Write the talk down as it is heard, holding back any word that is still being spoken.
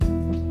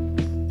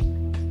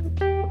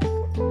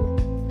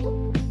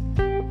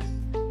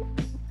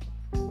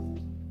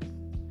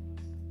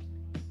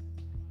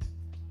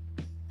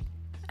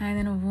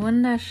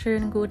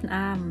wunderschönen guten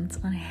Abend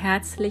und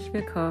herzlich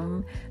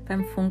willkommen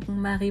beim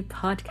Funken Marie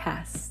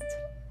Podcast.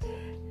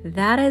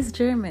 That is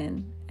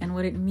German, and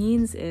what it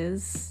means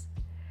is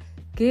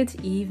good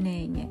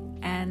evening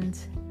and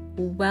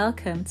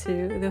welcome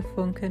to the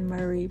Funken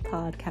Marie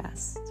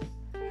Podcast.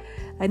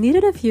 I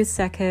needed a few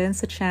seconds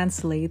to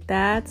translate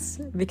that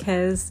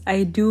because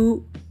I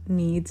do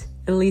need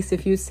at least a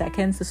few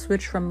seconds to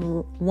switch from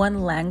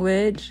one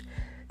language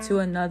to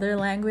another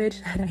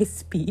language that I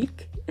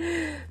speak.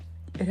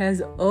 It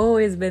has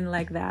always been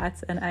like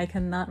that, and I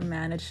cannot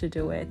manage to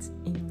do it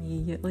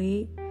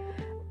immediately.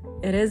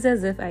 It is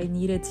as if I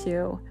needed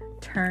to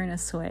turn a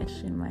switch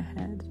in my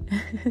head.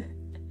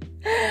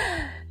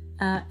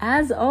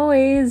 As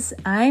always,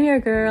 I'm your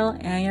girl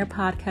and your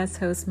podcast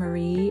host,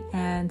 Marie,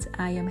 and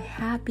I am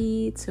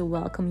happy to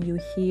welcome you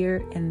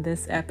here in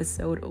this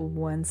episode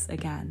once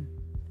again.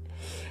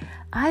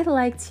 I'd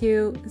like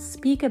to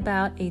speak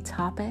about a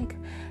topic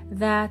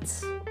that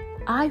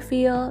I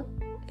feel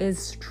is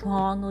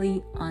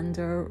strongly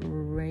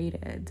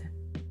underrated,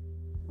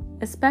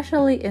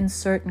 especially in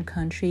certain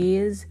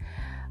countries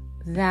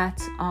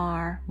that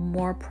are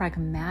more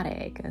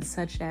pragmatic,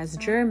 such as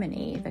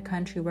Germany, the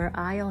country where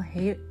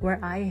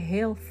I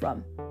hail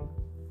from.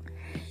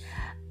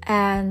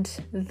 And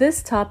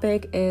this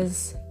topic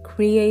is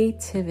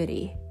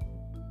creativity.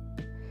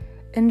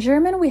 In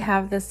German, we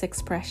have this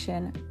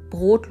expression,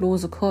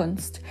 brotlose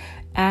Kunst,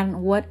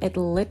 and what it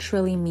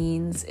literally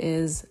means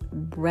is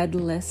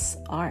breadless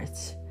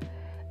art.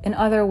 In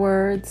other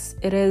words,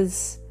 it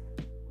is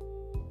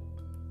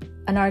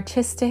an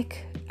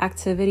artistic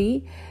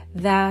activity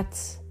that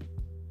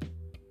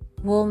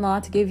will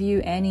not give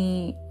you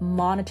any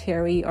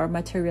monetary or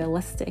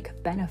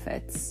materialistic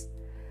benefits.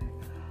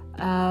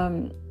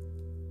 And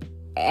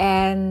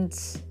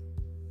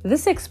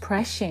this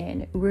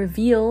expression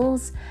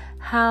reveals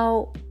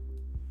how,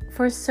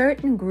 for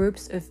certain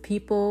groups of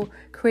people,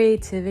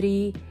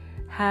 creativity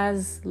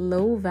has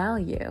low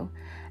value.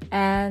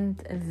 And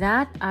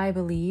that, I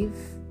believe,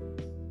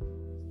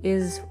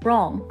 is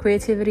wrong.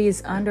 Creativity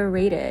is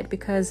underrated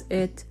because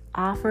it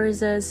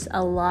offers us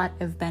a lot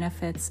of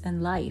benefits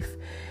in life.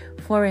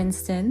 For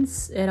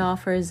instance, it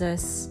offers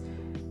us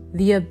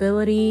the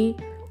ability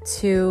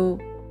to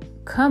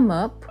come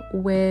up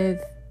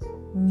with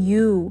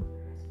new,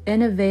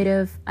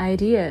 innovative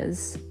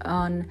ideas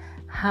on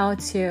how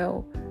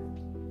to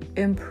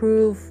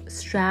improve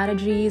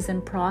strategies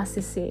and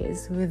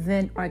processes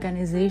within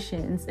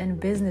organizations and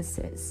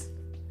businesses.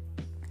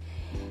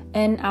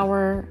 In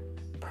our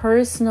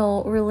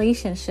personal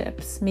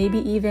relationships, maybe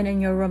even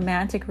in your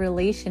romantic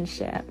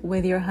relationship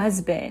with your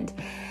husband,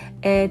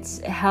 it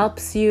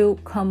helps you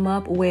come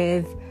up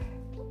with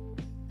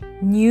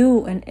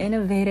new and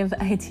innovative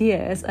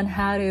ideas on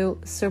how to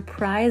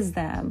surprise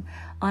them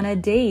on a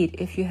date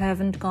if you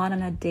haven't gone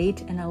on a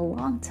date in a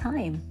long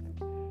time.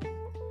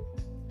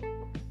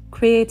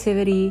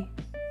 Creativity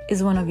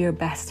is one of your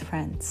best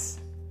friends.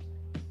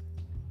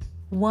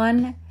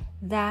 One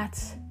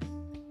that,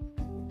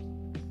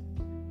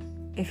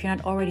 if you're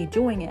not already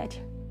doing it,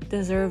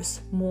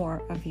 deserves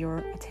more of your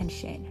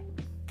attention.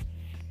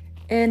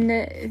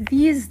 In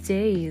these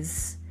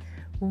days,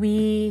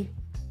 we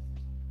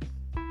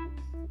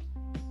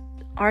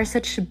are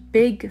such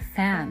big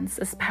fans,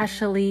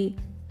 especially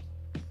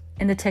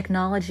in the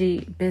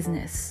technology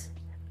business,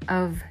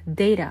 of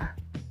data.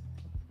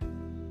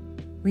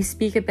 We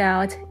speak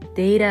about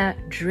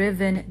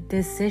data-driven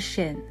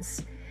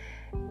decisions,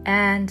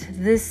 and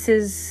this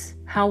is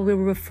how we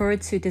refer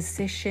to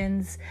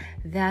decisions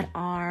that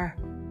are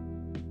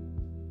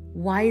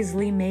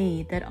wisely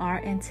made, that are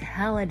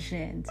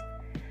intelligent,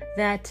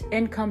 that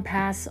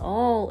encompass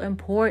all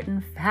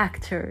important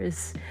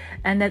factors,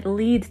 and that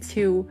lead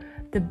to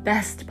the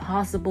best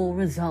possible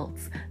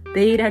results.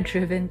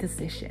 Data-driven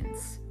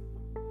decisions.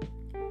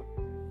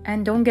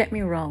 And don't get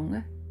me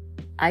wrong,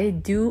 I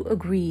do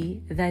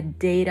agree that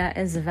data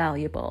is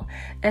valuable,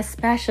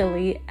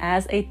 especially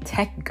as a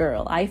tech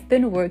girl. I've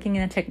been working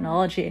in the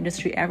technology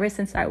industry ever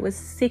since I was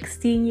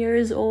 16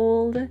 years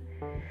old.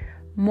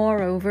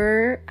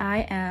 Moreover,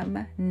 I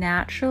am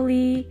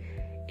naturally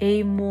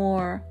a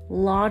more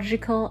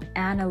logical,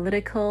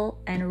 analytical,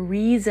 and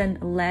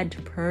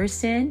reason-led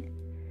person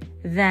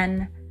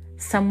than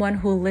someone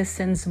who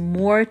listens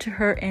more to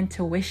her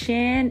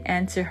intuition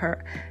and to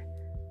her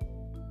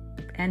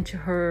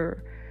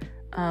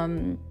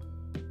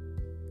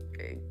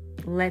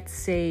let's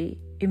say,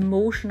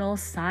 emotional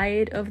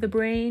side of the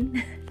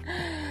brain.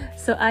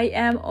 So I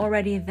am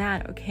already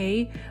that,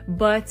 okay?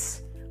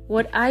 But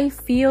what I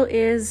feel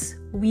is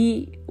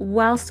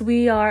whilst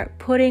we are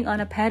putting on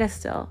a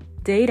pedestal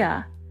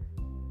data,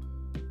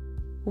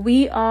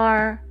 we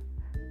are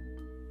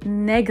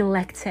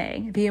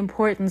neglecting the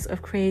importance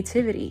of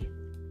creativity.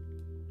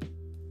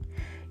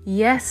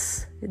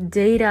 Yes,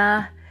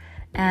 data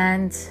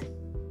and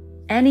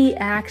any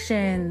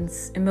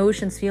actions,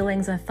 emotions,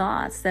 feelings, and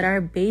thoughts that are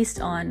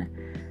based on,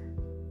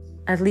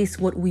 at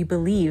least what we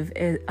believe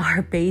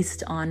are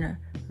based on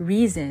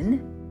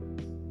reason,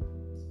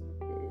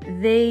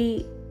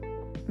 they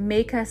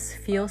make us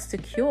feel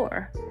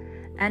secure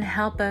and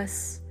help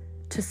us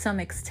to some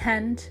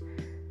extent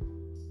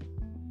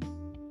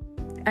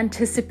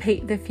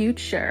anticipate the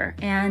future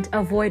and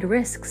avoid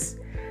risks,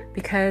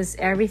 because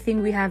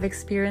everything we have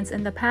experienced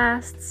in the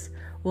past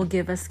will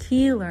give us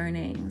key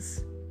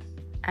learnings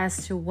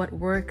as to what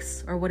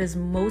works or what is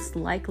most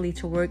likely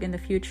to work in the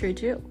future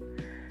too.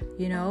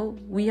 You know,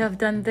 we have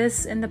done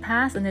this in the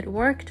past and it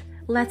worked.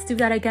 Let's do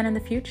that again in the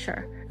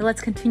future.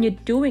 Let's continue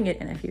doing it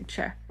in the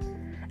future.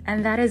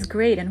 And that is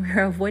great, and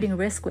we're avoiding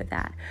risk with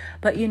that.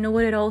 But you know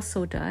what it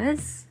also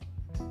does?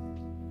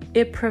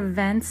 It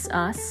prevents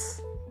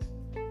us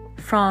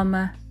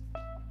from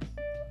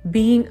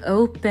being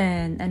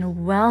open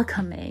and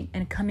welcoming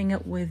and coming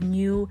up with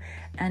new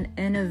and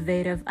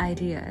innovative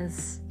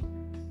ideas.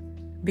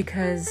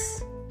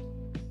 Because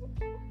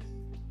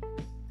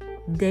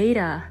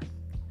data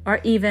or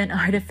even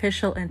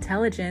artificial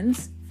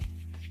intelligence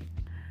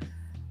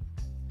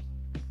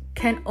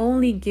can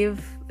only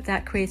give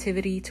that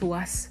creativity to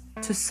us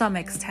to some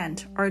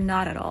extent or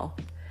not at all.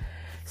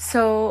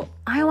 So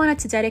I wanted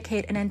to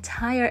dedicate an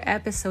entire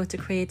episode to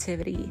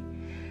creativity.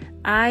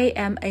 I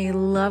am a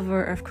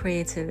lover of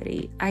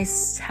creativity. I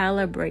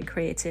celebrate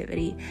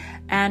creativity.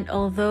 And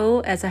although,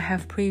 as I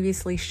have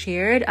previously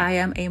shared, I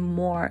am a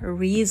more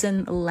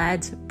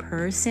reason-led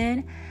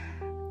person,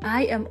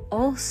 I am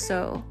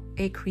also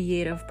a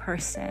creative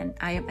person.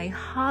 I am a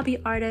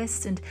hobby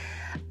artist, and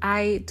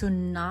I do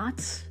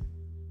not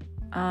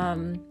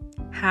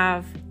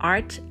have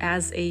art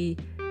as a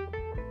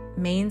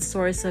main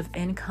source of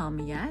income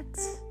yet.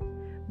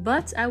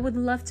 But I would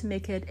love to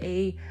make it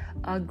a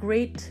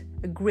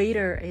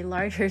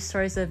larger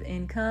source of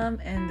income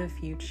in the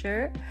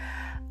future.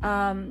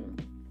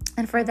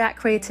 And for that,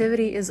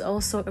 creativity is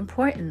also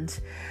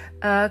important.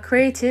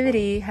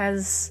 Creativity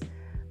has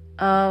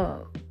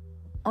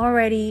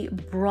already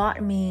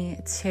brought me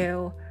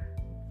to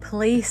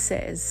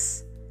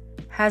places,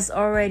 has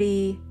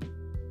already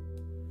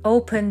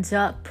opened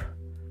up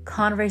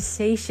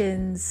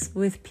conversations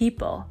with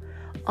people,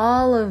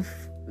 all of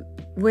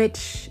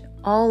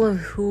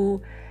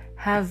who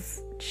have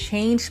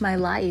changed my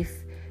life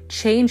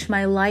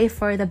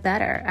for the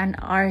better, and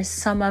are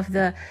some of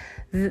the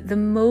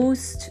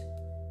most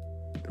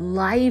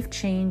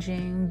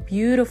life-changing,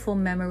 beautiful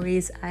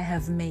memories I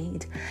have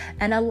made.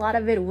 And a lot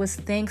of it was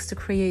thanks to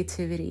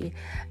creativity.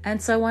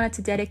 And so I wanted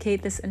to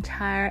dedicate this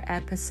entire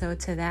episode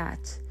to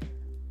that,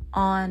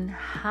 on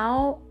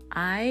how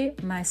I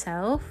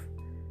myself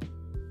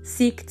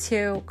seek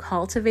to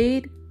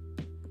cultivate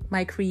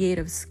my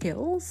creative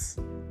skills,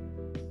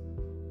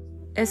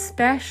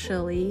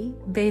 especially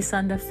based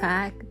on the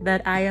fact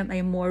that I am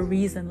a more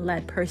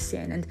reason-led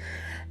person.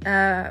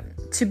 And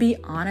to be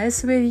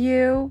honest with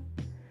you,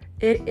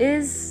 it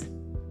is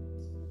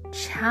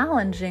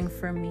challenging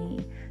for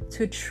me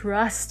to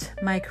trust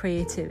my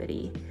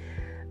creativity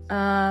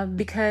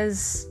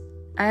because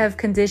I have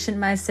conditioned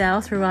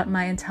myself throughout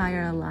my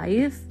entire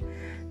life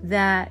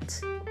that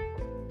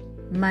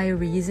my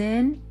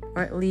reason,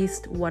 or at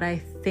least what I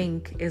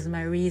think is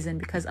my reason,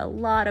 because a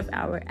lot of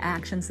our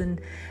actions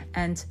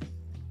and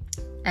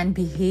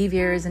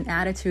behaviors and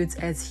attitudes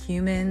as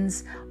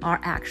humans are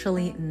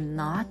actually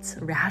not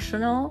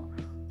rational.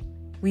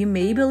 We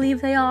may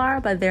believe they are,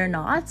 but they're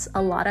not.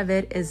 A lot of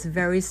it is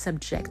very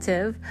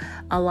subjective.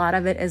 A lot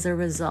of it is a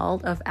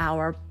result of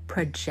our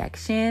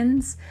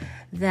projections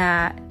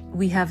that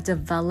we have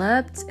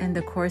developed in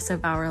the course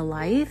of our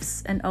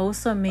lives, and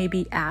also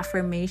maybe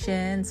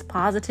affirmations,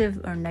 positive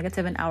or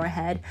negative, in our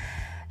head,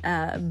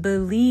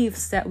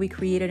 beliefs that we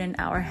created in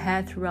our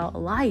head throughout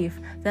life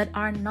that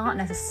are not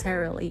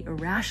necessarily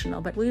irrational,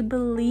 but we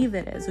believe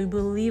it is. We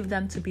believe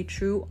them to be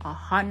true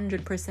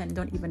 100%,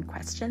 don't even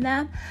question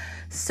them.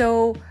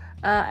 So,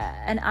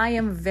 and I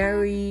am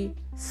very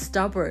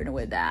stubborn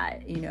with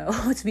that,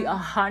 to be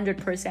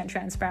 100%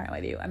 transparent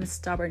with you. I'm a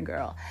stubborn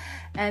girl.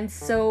 And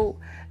so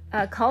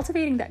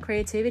cultivating that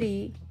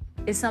creativity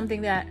is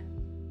something that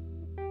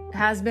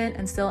has been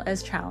and still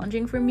is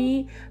challenging for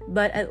me,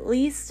 but at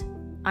least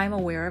I'm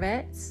aware of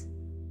it,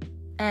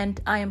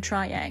 and I am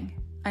trying.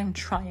 I'm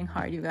trying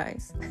hard, you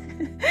guys.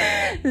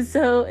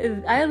 So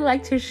I'd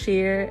like to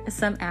share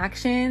some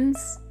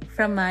actions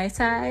from my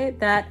side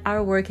that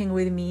are working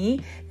with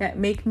me, that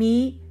make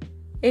me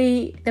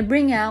that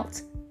bring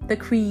out the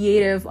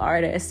creative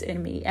artist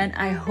in me. And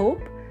I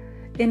hope,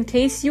 in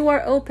case you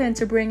are open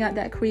to bring out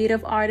that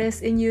creative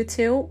artist in you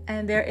too,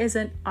 and there is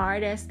an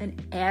artist in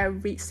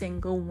every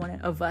single one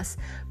of us,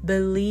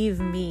 believe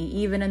me,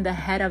 even in the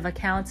head of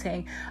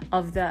accounting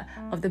of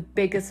the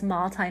biggest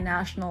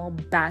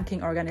multinational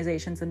banking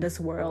organizations in this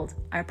world,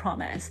 I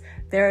promise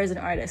there is an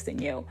artist in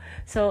you.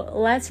 So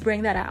let's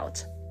bring that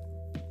out.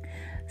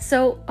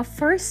 So a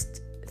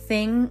first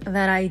thing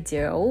that I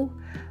do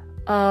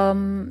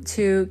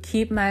to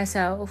keep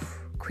myself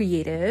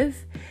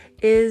creative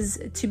is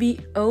to be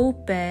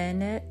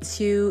open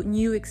to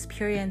new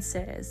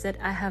experiences that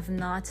I have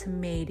not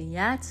made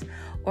yet,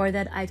 or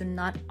that I do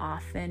not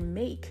often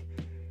make,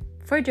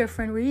 for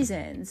different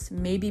reasons.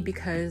 Maybe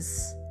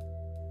because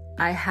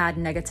I had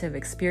negative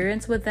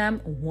experience with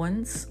them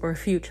once or a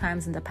few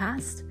times in the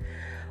past,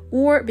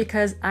 or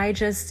because I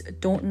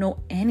just don't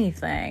know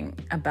anything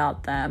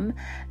about them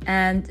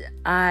and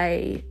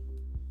I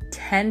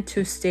tend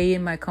to stay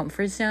in my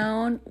comfort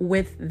zone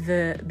with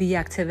the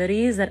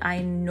activities that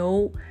I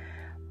know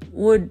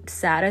would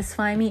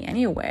satisfy me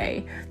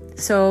anyway.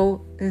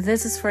 So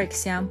this is, for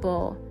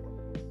example,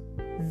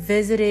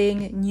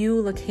 visiting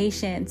new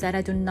locations that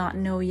I do not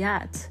know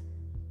yet.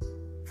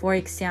 For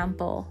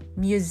example,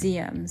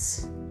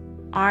 museums,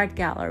 art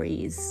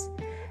galleries,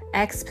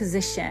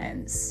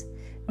 expositions,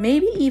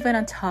 maybe even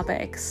on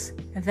topics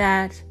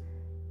that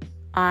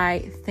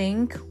I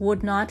think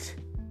would not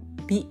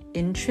be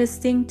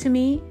interesting to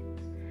me,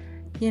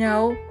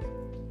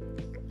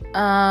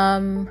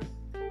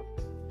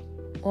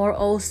 or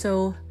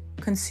also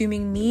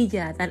consuming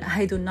media that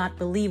I do not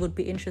believe would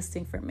be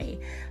interesting for me.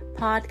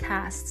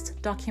 Podcasts,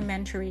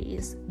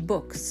 documentaries,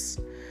 books.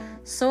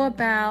 So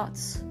about,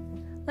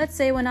 let's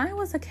say when I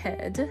was a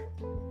kid,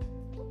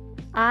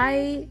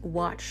 I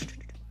watched,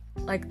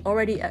 I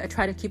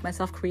try to keep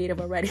myself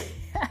creative already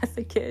as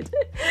a kid.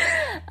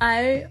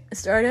 I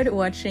started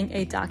watching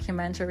a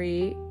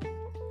documentary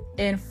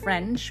in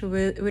French,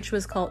 which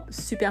was called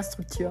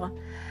Superstructure.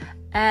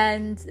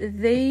 And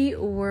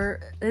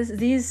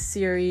these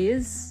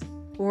series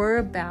were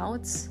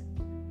about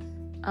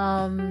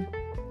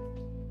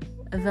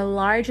the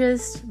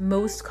largest,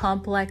 most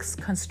complex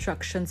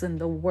constructions in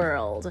the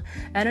world.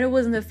 And it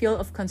was in the field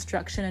of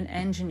construction and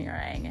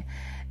engineering.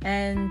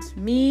 And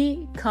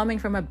me coming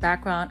from a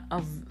background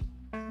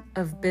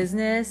of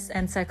business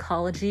and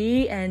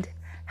psychology and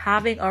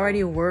having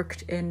already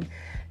worked in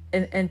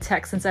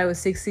tech since I was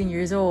 16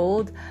 years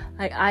old,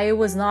 I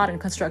was not in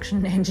construction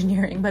and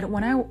engineering. But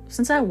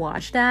since I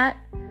watched that,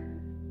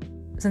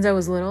 since I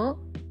was little,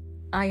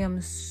 I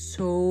am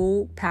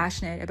so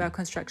passionate about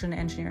construction and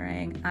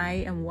engineering.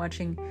 I am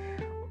watching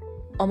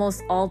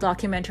almost all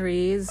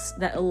documentaries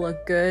that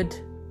look good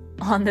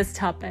on this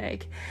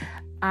topic.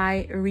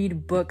 I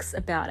read books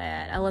about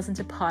it. I listen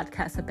to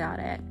podcasts about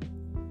it.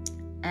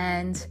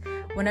 And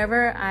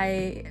whenever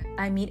I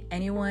meet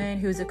anyone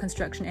who's a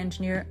construction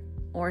engineer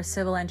or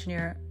civil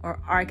engineer or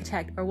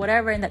architect or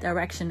whatever in that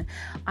direction,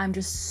 I'm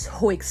just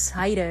so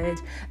excited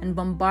and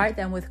bombard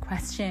them with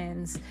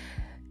questions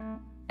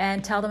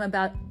and tell them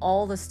about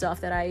all the stuff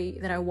that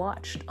I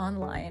watched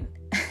online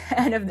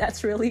and if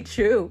that's really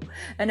true,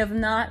 and if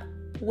not,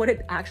 what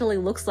it actually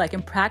looks like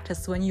in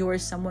practice when you are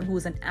someone who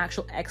is an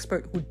actual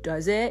expert who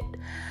does it.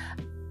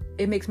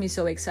 It makes me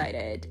so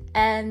excited.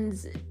 And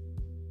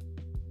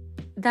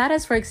that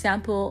is, for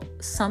example,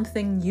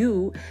 something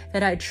new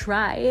that I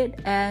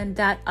tried and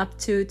that up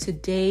to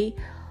today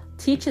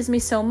teaches me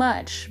so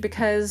much,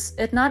 because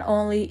it not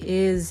only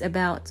is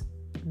about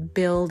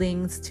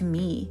buildings to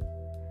me,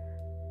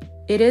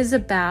 it is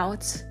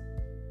about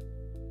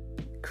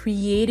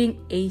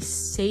creating a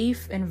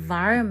safe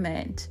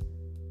environment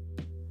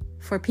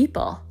for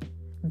people,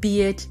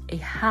 be it a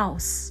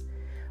house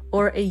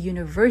or a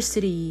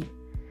university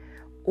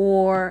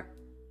or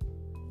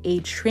a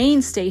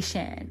train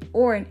station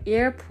or an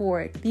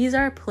airport. These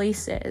are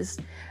places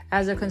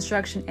as a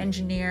construction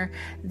engineer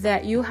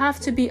that you have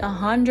to be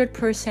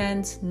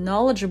 100%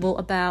 knowledgeable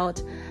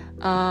about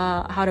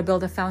how to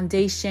build a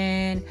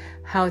foundation,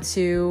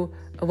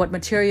 what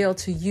material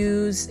to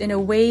use in a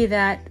way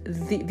that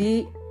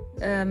the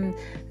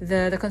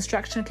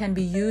construction can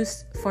be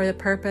used for the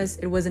purpose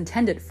it was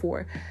intended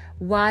for,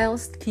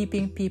 whilst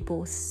keeping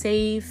people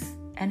safe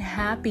and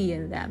happy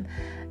in them.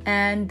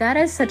 And that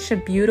is such a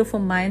beautiful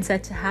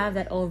mindset to have,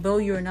 that although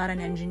you're not an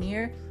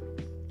engineer,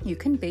 you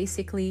can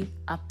basically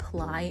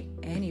apply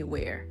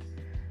anywhere,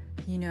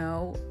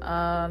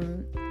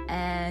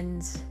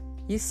 and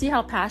you see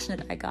how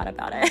passionate I got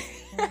about it.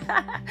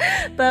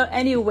 But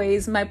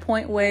anyways, my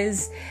point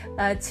was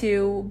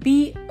to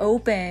be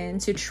open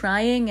to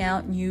trying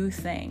out new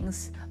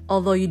things,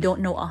 although you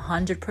don't know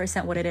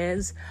 100% what it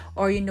is,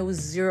 or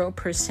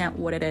 0%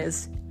 what it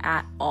is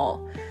at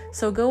all.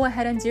 So go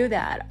ahead and do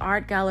that.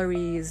 Art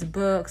galleries,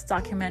 books,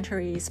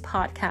 documentaries,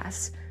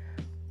 podcasts,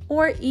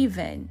 or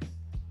even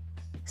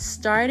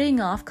starting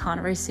off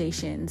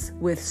conversations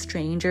with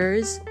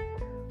strangers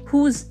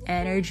whose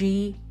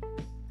energy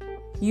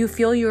you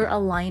feel you're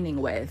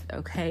aligning with,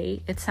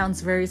 okay? It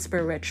sounds very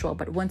spiritual,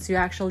 but once you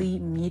actually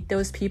meet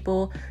those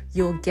people,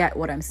 you'll get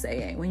what I'm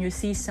saying. When you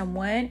see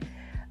someone,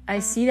 I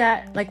see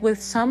that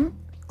with some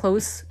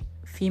close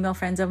female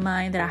friends of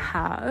mine that I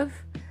have,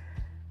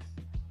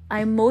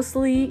 I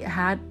mostly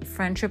had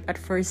friendship at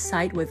first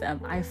sight with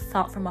them. I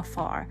felt from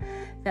afar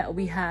that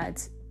we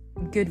had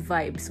good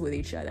vibes with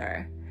each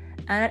other.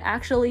 And it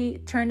actually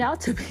turned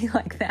out to be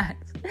like that.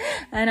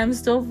 And I'm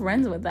still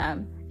friends with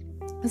them.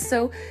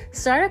 So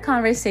start a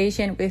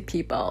conversation with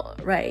people,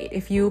 right?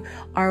 If you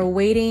are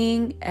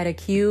waiting at a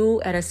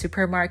queue at a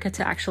supermarket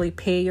to actually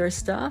pay your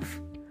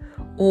stuff,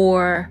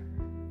 or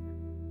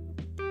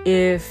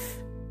if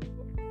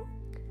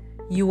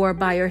you are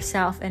by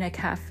yourself in a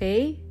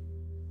cafe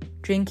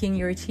drinking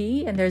your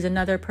tea and there's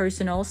another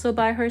person also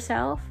by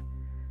herself,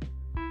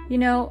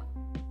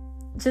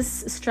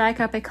 just strike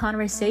up a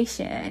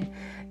conversation.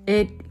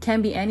 It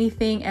can be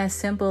anything as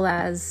simple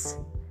as,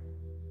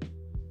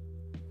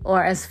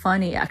 or as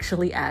funny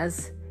actually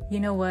as, you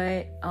know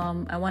what,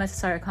 I wanted to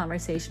start a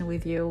conversation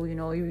with you. You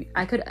know,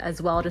 I could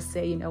as well just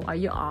say, you know, are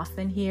you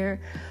often here?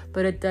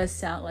 But it does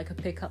sound like a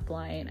pickup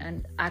line,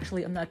 and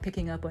actually I'm not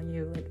picking up on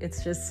you. Like,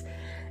 it's just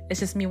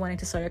me wanting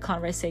to start a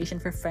conversation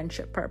for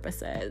friendship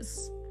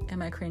purposes.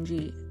 Am I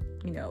cringy?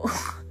 You know,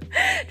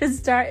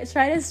 just try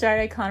to start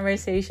a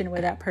conversation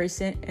with that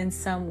person in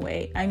some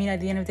way. I mean,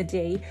 at the end of the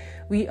day,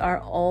 we are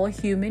all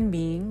human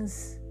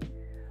beings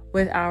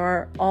with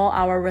all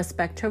our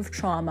respective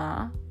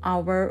trauma,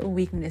 our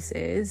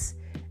weaknesses,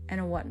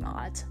 and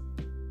whatnot.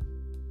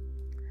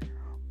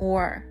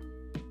 Or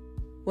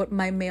what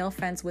my male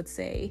friends would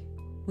say,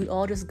 we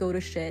all just go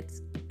to shit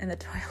in the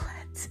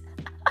toilet.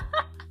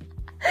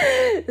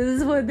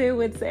 This is what they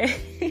would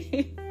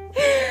say.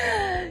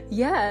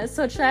 Yeah,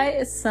 so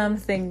try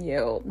something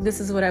new. This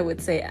is what I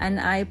would say. And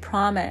I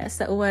promise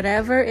that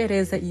whatever it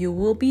is that you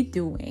will be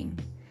doing,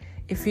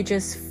 if you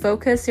just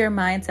focus your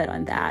mindset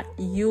on that,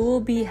 you will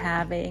be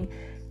having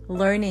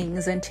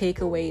learnings and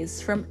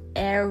takeaways from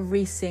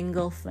every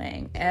single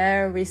thing,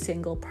 every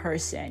single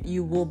person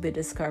you will be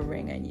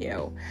discovering in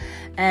you.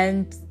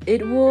 And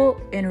it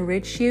will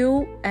enrich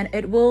you, and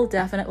it will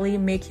definitely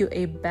make you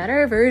a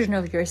better version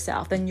of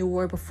yourself than you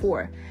were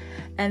before.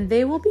 And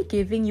they will be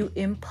giving you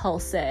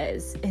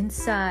impulses,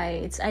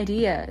 insights,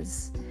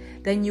 ideas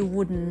that you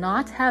would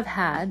not have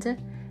had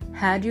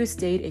you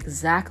stayed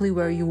exactly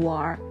where you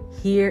are,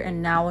 here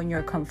and now in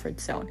your comfort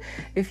zone.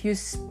 If you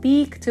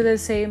speak to the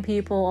same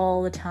people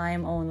all the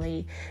time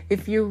only,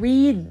 if you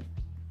read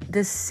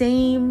the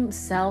same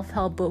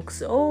self-help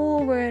books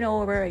over and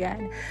over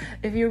again,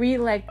 if you read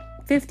like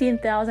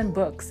 15,000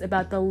 books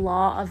about the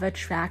law of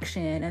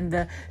attraction and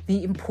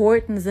the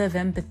importance of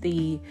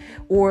empathy,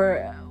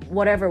 or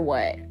whatever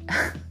what.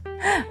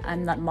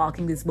 I'm not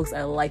mocking these books,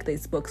 I like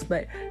these books,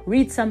 but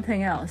read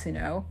something else, you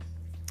know.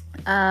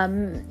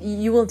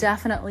 You will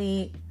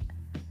definitely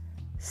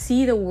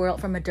see the world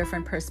from a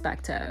different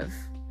perspective,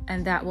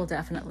 and that will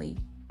definitely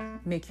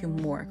make you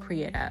more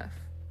creative.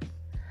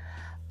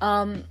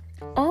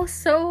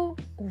 Also,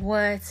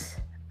 what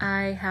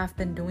I have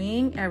been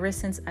doing ever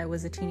since I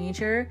was a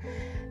teenager,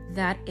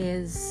 that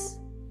is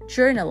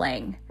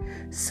journaling.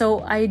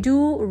 So I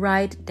do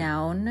write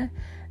down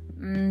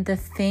the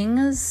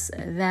things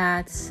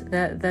that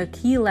the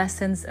key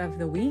lessons of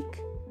the week,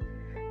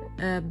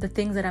 the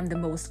things that I'm the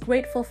most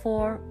grateful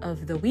for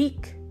of the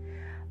week,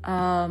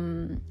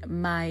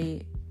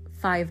 my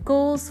 5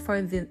 goals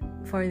for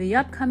the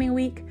upcoming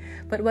week.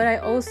 But what I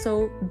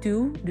also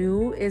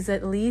do is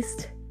at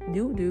least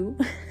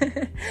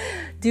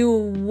do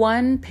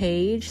one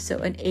page, so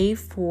an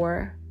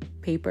A4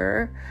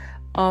 paper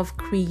of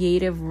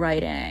creative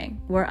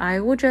writing, where I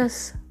will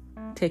just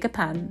take a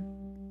pen,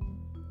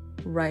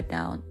 write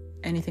down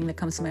anything that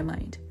comes to my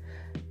mind,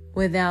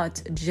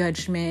 without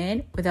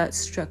judgment, without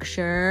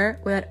structure,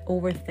 without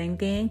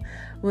overthinking,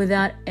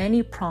 without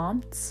any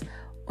prompts,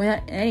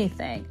 without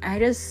anything. I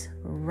just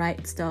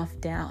write stuff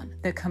down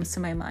that comes to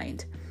my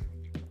mind.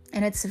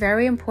 And it's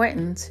very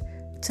important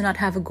to not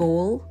have a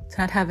goal, to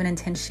not have an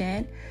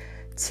intention,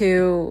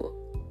 to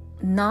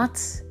not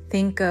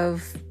think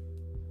of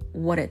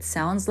what it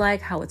sounds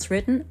like, how it's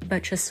written,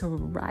 but just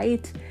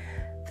write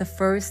the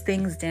first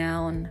things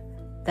down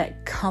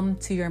that come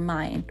to your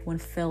mind when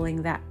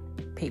filling that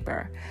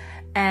paper.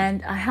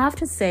 And I have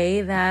to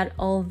say that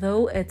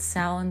although it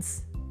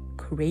sounds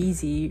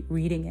crazy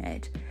reading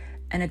it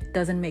and it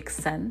doesn't make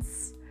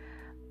sense,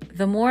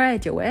 the more I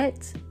do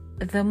it,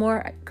 the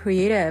more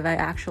creative I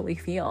actually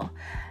feel.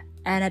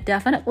 And it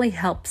definitely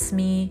helps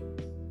me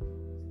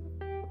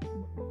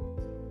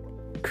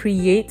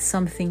create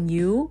something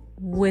new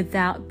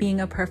without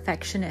being a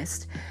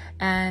perfectionist,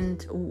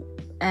 and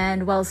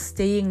while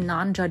staying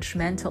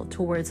non-judgmental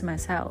towards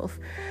myself.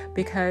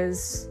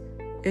 Because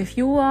if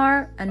you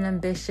are an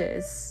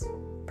ambitious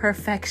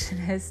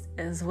perfectionist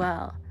as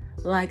well,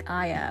 like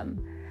I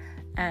am,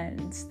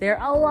 and there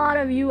are a lot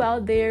of you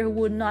out there who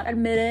would not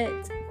admit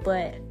it,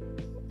 but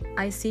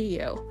I see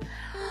you,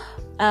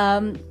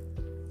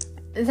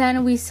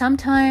 then we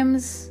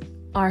sometimes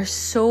are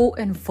so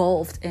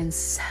involved in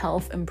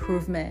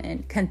self-improvement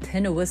and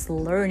continuous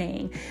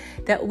learning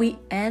that we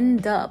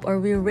end up, or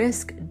we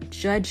risk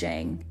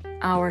judging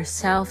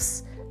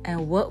ourselves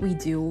and what we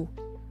do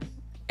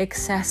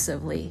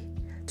excessively,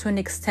 to an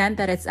extent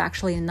that it's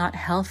actually not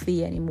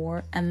healthy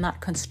anymore and not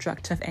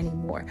constructive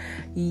anymore.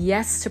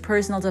 Yes to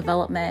personal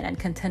development and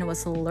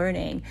continuous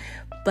learning,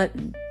 but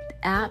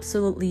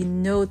absolutely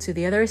no to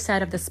the other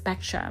side of the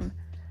spectrum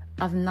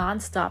of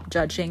non-stop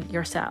judging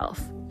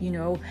yourself, you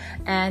know.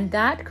 And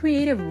that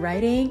creative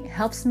writing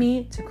helps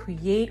me to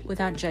create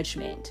without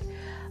judgment.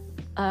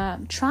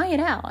 Try it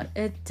out.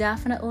 It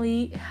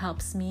definitely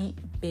helps me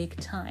big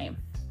time.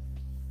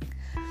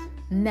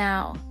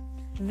 Now,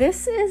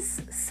 this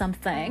is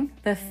something,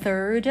 the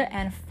third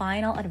and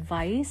final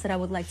advice that I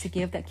would like to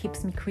give that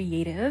keeps me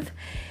creative,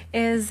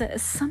 is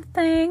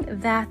something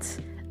that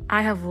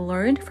I have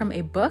learned from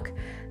a book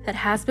that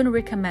has been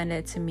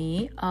recommended to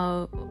me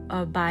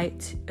by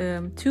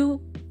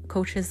 2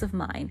 coaches of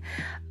mine.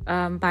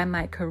 by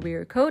my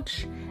career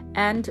coach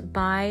and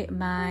by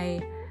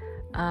my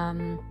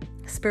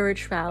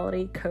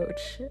spirituality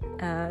coach.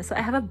 So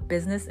I have a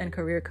business and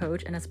career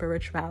coach and a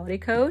spirituality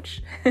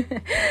coach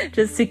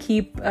just to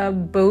keep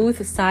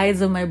both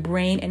sides of my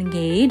brain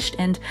engaged,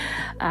 and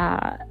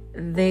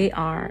they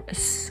are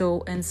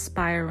so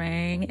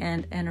inspiring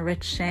and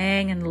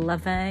enriching and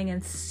loving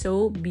and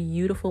so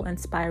beautiful,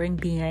 inspiring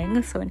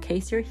beings. So in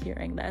case you're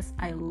hearing this,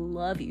 I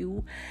love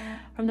you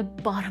from the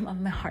bottom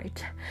of my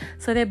heart.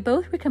 So they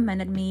both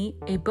recommended me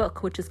a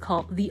book which is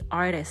called The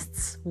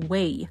Artist's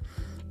Way: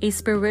 A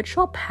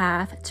Spiritual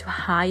Path to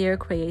Higher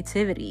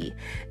Creativity.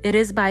 It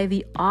is by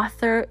the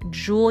author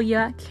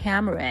Julia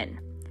Cameron.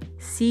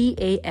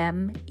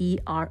 Cameron,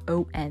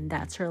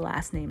 that's her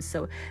last name.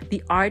 So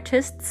The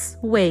Artist's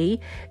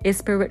Way: A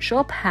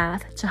Spiritual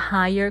Path to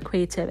Higher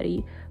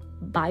Creativity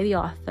by the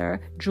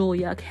author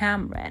Julia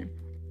Cameron.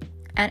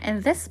 And in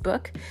this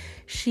book,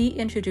 she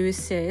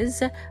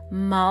introduces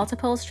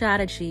multiple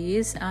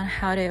strategies on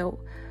how to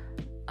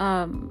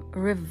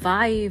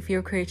revive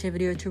your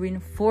creativity or to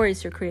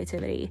reinforce your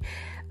creativity.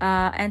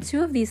 And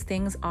two of these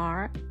things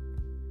are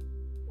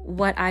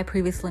what I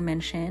previously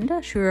mentioned.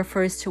 She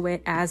refers to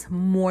it as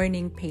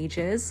morning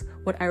pages,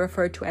 what I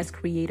referred to as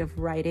creative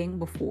writing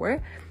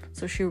before.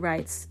 So she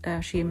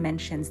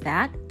mentions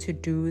that, to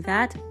do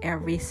that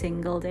every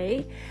single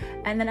day.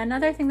 And then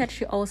another thing that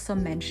she also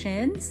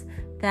mentions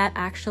that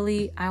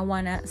actually I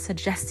want to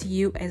suggest to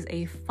you as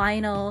a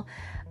final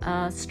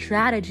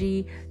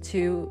strategy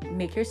to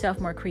make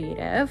yourself more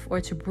creative or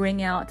to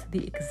bring out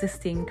the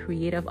existing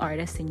creative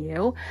artist in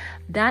you,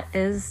 that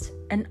is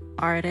an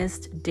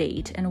artist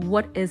date. And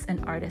what is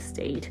an artist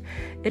date?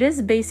 It is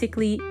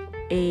basically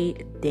a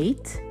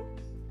date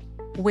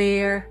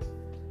where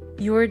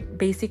you're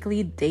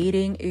basically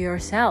dating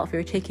yourself.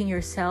 You're taking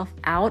yourself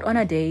out on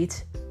a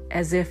date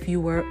as if you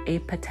were a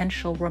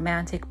potential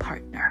romantic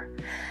partner.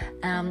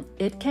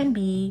 It can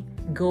be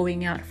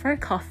going out for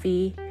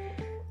coffee,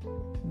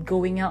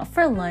 going out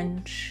for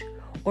lunch,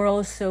 or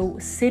also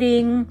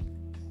sitting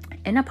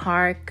in a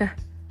park,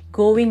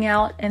 going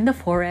out in the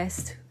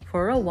forest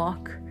for a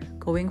walk,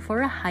 going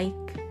for a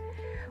hike,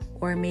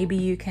 or maybe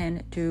you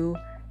can do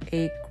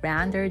a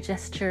grander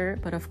gesture,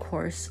 but of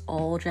course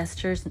all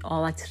gestures and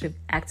all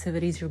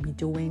activities you'll be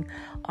doing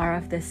are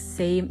of the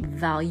same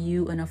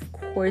value and of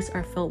course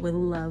are filled with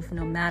love,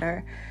 no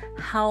matter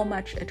how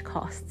much it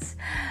costs.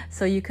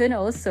 So you can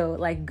also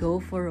go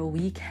for a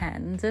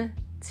weekend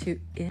to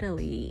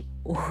Italy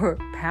or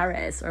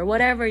Paris or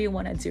whatever you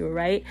want to do,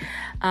 right?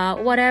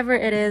 Whatever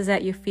it is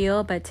that you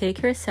feel, but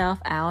take yourself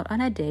out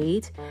on a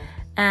date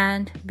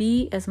and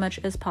be as much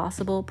as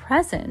possible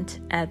present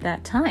at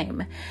that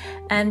time.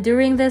 And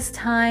during this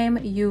time,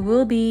 you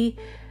will be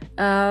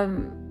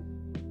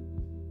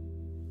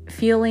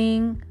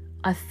feeling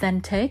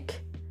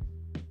authentic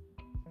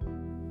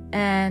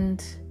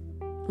and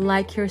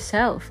like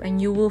yourself,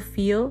 and you will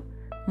feel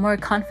more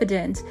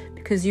confident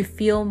because you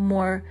feel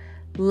more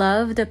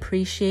loved,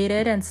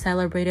 appreciated, and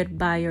celebrated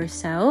by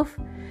yourself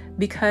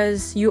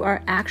because you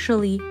are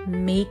actually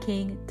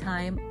making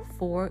time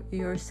for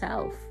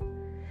yourself.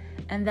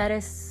 And that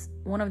is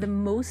one of the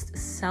most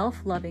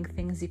self-loving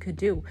things you could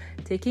do,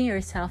 taking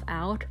yourself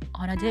out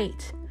on a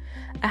date.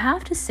 I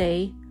have to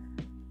say,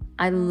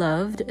 I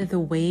loved the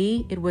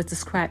way it was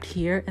described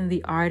here in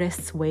The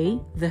Artist's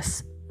Way,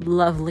 this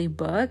lovely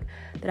book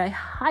that I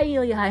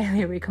highly,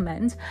 highly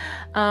recommend.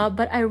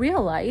 But I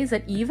realized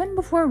that even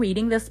before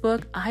reading this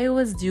book, I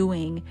was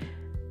doing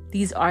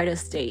these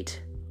artist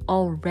date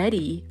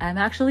already. I'm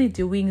actually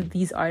doing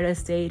these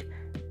artist date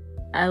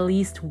at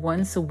least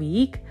once a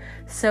week.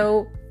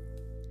 So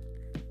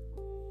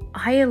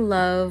I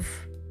love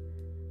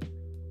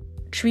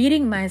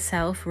treating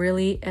myself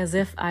really as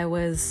if I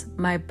was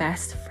my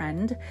best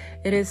friend.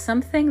 It is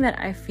something that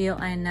I feel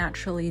I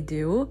naturally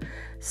do.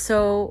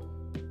 So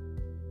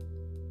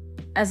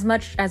as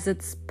much as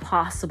it's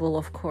possible,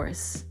 of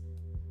course,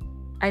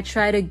 I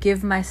try to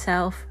give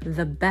myself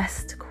the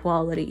best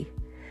quality,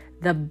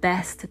 the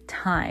best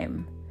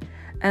time.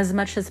 As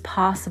much as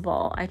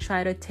possible, I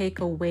try to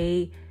take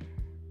away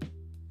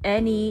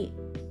any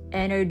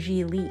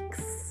energy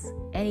leaks,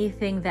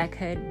 anything that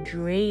could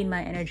drain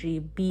my energy,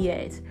 be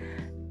it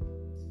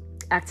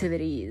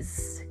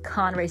activities,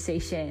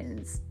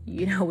 conversations,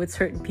 with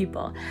certain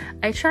people.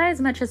 I try as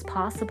much as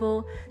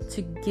possible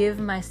to give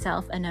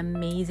myself an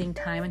amazing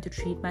time and to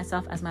treat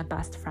myself as my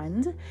best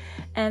friend.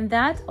 And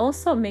that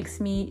also makes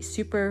me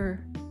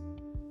super,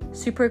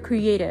 super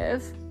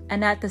creative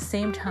and at the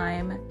same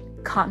time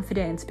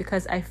confident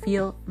because I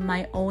feel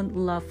my own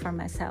love for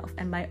myself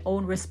and my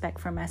own respect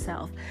for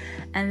myself.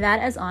 And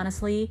that is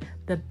honestly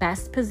the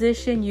best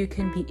position you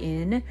can be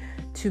in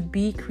to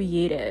be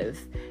creative.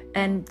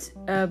 And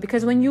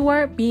because when you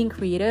are being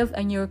creative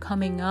and you're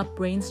coming up,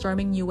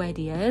 brainstorming new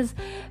ideas,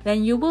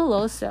 then you will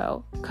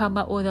also come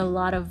up with a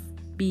lot of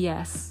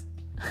BS.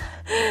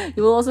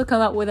 You will also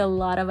come up with a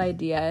lot of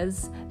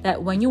ideas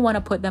that when you want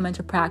to put them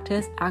into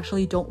practice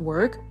actually don't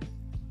work.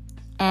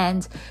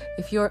 And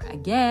if you're,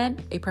 again,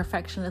 a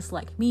perfectionist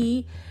like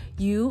me,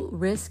 you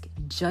risk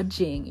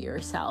judging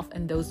yourself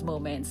in those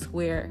moments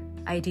where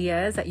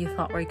ideas that you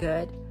thought were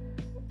good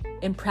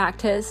in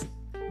practice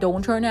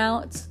don't turn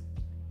out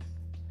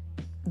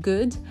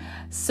good.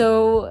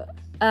 So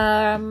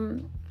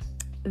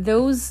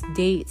those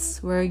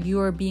dates where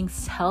you're being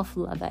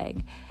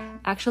self-loving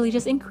actually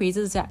just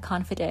increases that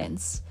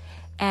confidence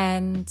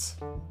and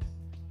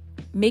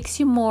makes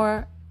you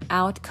more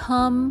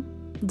outcome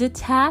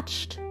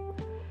detached.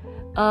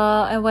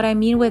 And what I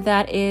mean with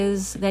that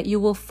is that you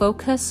will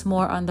focus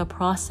more on the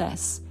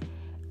process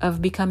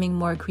of becoming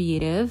more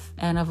creative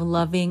and of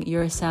loving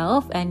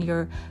yourself and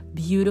your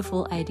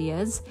beautiful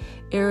ideas,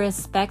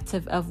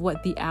 irrespective of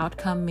what the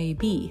outcome may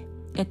be.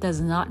 It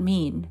does not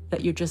mean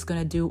that you're just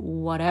going to do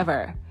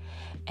whatever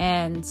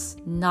and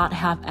not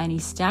have any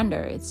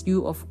standards.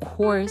 You, of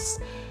course,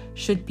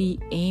 should be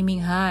aiming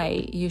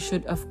high. You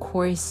should, of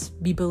course,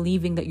 be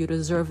believing that you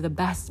deserve the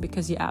best,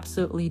 because you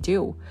absolutely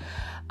do.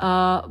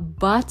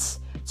 But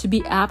to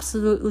be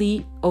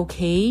absolutely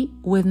okay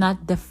with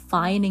not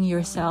defining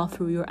yourself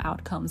through your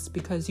outcomes,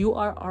 because you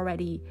are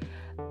already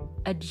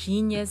a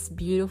genius,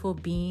 beautiful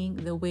being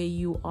the way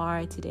you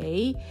are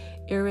today,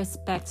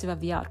 irrespective of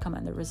the outcome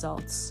and the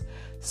results.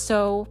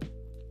 So,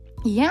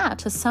 yeah,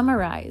 to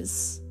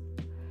summarize,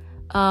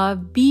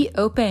 be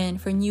open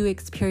for new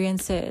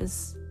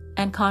experiences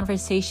and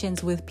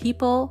conversations with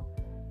people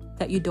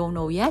that you don't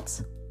know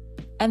yet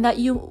and that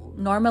you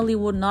normally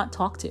would not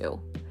talk to,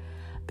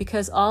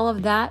 because all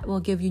of that will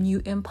give you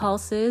new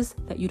impulses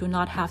that you do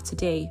not have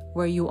today,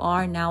 where you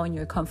are now in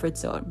your comfort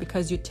zone,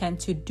 because you tend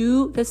to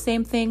do the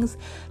same things,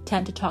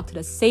 tend to talk to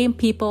the same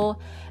people,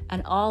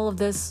 and all of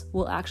this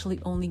will actually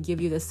only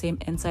give you the same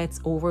insights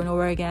over and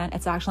over again.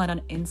 It's actually not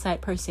an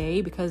insight per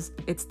se, because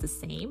it's the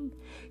same,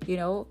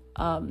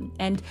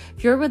 and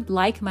if you're with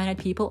like-minded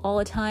people all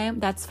the time,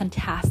 that's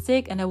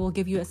fantastic, and it will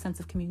give you a sense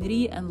of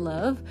community and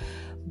love.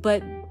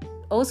 But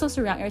also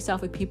surround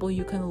yourself with people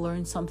you can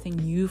learn something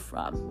new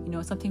from,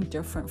 something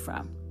different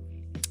from.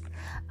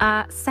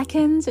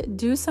 Second,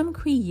 do some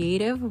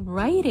creative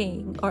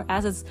writing, or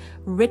as it's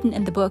written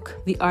in the book,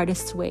 The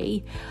Artist's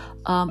Way,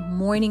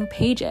 morning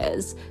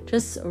pages.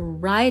 Just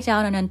write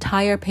down an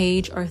entire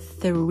page or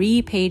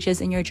 3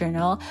 pages in your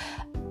journal,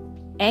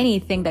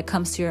 anything that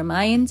comes to your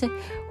mind,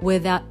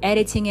 without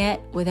editing it,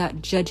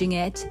 without judging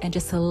it, and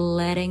just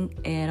letting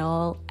it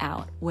all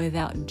out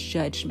without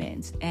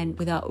judgment and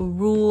without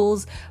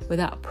rules,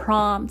 without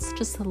prompts.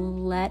 Just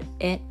let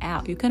it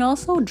out. You can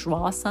also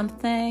draw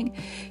something.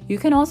 You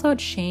can also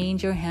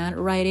change your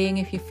handwriting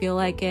if you feel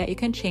like it. You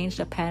can change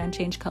the pen and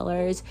change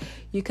colors.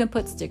 You can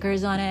put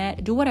stickers on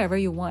it. Do whatever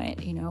you want,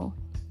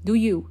 do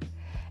you.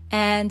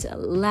 And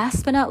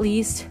last but not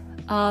least,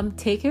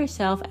 take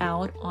yourself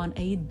out on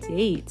a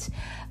date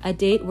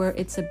where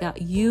it's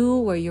about you,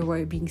 where you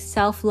are being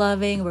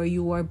self-loving, where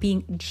you are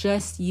being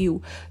just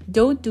you.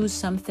 Don't do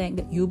something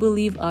that you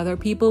believe other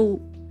people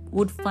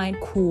would find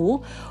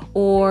cool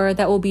or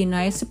that will be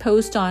nice to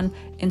post on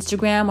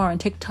Instagram or on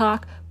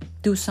TikTok.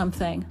 Do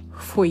something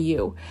for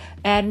you.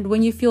 And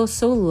when you feel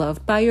so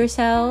loved by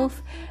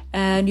yourself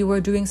and you are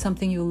doing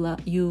something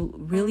you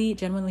really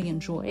genuinely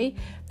enjoy,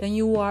 then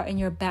you are in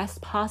your best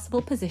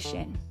possible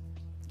position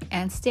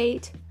and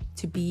state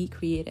to be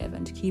creative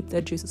and to keep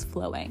the juices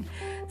flowing.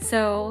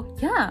 So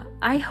yeah,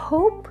 I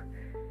hope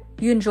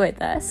you enjoyed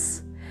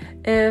this.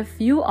 If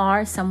you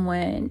are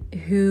someone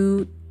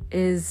who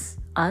is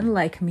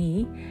unlike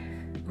me,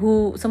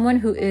 someone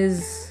who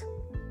is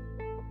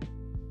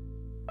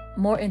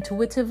more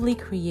intuitively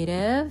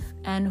creative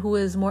and who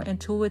is more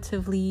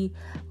intuitively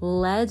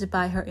led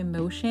by her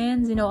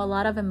emotions, a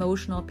lot of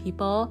emotional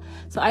people.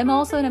 So I'm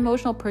also an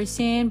emotional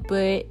person,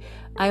 but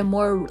I'm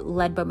more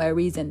led by my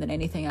reason than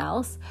anything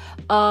else.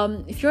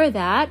 If you're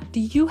that,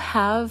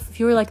 if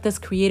you're like this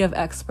creative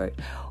expert,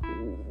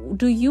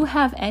 do you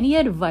have any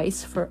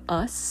advice for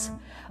us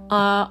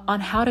on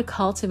how to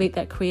cultivate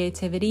that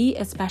creativity,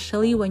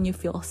 especially when you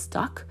feel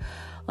stuck?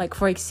 Like,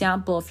 for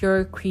example, if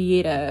you're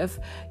creative,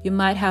 you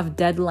might have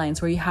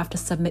deadlines where you have to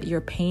submit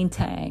your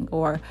painting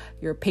or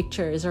your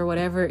pictures or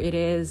whatever it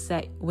is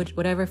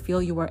whatever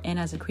field you are in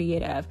as a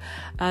creative.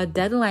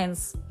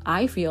 Deadlines,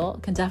 I feel,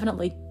 can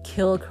definitely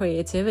kill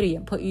creativity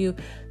and put you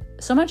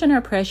so much under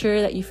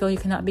pressure that you feel you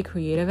cannot be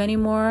creative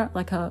anymore,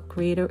 like a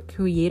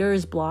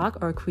creator's block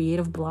or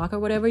creative block or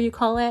whatever you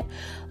call it.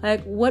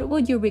 Like, what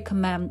would you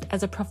recommend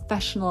as a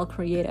professional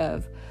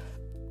creative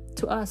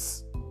to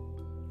us?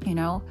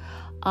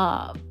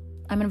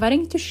 I'm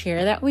inviting you to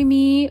share that with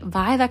me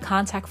via the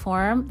contact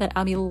form that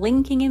I'll be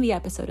linking in the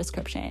episode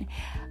description.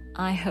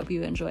 I hope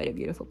you enjoyed it,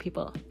 beautiful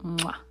people.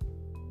 Mwah.